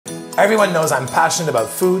Everyone knows I'm passionate about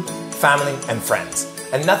food, family, and friends.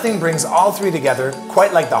 And nothing brings all three together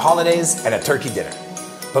quite like the holidays and a turkey dinner.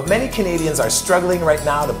 But many Canadians are struggling right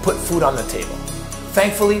now to put food on the table.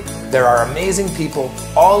 Thankfully, there are amazing people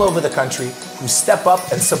all over the country who step up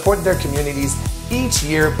and support their communities each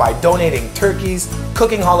year by donating turkeys,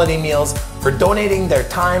 cooking holiday meals, or donating their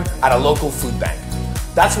time at a local food bank.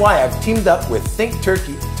 That's why I've teamed up with Think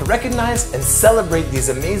Turkey to recognize and celebrate these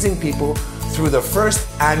amazing people through the first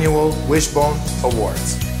annual Wishbone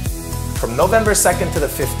Awards. From November 2nd to the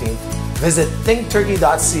 15th, visit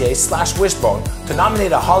thinkturkey.ca/wishbone to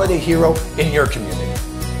nominate a holiday hero in your community.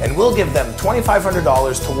 And we'll give them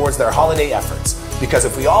 $2,500 towards their holiday efforts, because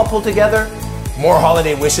if we all pull together, more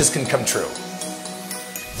holiday wishes can come true.